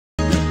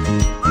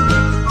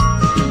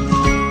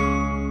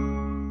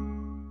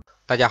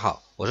大家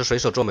好，我是随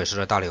手做美食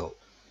的大刘。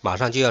马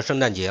上就要圣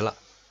诞节了，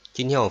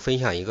今天我分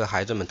享一个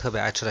孩子们特别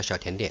爱吃的小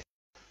甜点，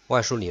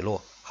外酥里糯，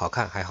好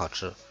看还好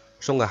吃，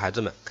送给孩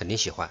子们肯定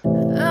喜欢。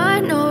I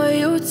know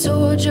you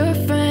told your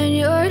friend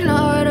you're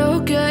not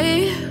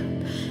okay,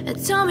 and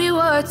tell me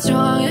what's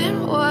wrong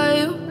and why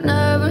you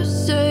never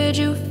said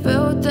you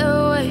felt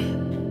that way.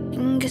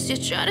 And guess you're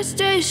trying to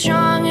stay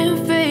strong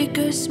and fake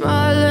a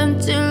smile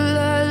until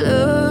I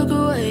look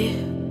away.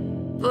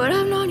 But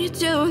I've known you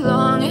too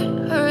long,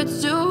 it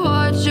hurts to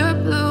watch your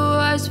blue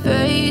eyes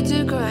fade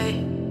to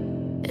gray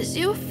as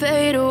you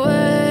fade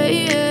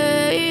away,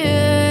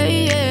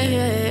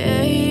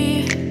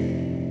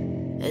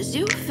 as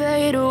you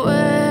fade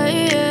away.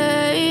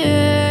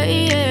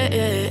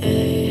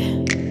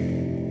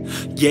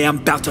 Yeah, I'm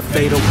about to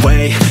fade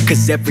away,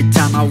 cause every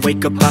time I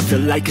wake up I feel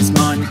like it's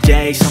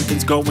Monday.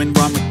 Something's going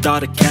wrong with all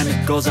the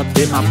chemicals up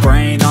in my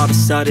brain. All of a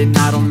sudden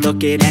I don't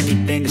look at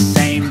anything the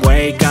same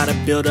way. Got a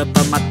build up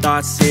of my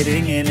thoughts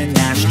sitting in an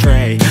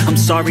ashtray. I'm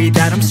sorry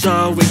that I'm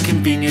so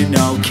inconvenient,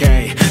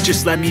 okay.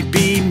 Just let me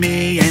be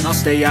me and I'll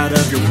stay out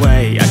of your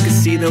way. I can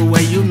see the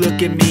way you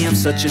look at me, I'm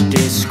such a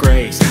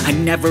disgrace. I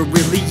never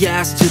really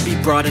asked to be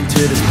brought into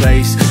this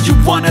place. You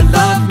wanna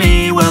love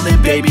me? Well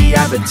then baby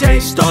I have a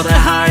taste. All the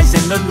highs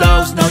and the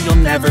lows, no, you'll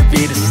never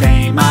be the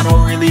same. I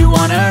don't really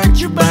wanna hurt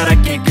you, but I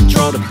can't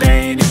control the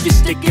pain. If you're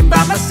sticking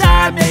by my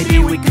side, maybe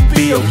we could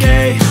be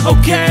okay.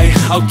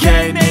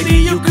 Okay, maybe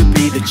you could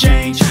be the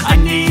change I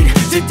need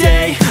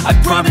today. I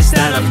promise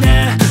that I've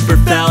never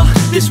felt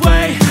this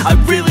way. I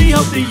really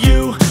hope that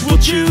you will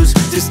choose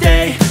to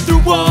stay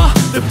through all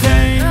the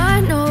pain.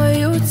 I know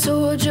you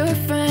told your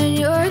friend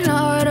you're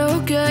not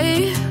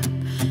okay,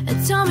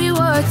 and tell me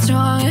what's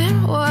wrong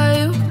and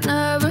why you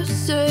never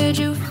said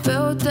you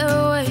felt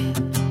that way.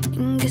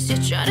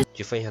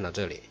 就分享到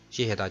这里，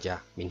谢谢大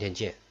家，明天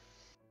见。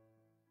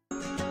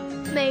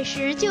美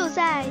食就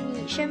在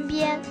你身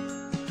边。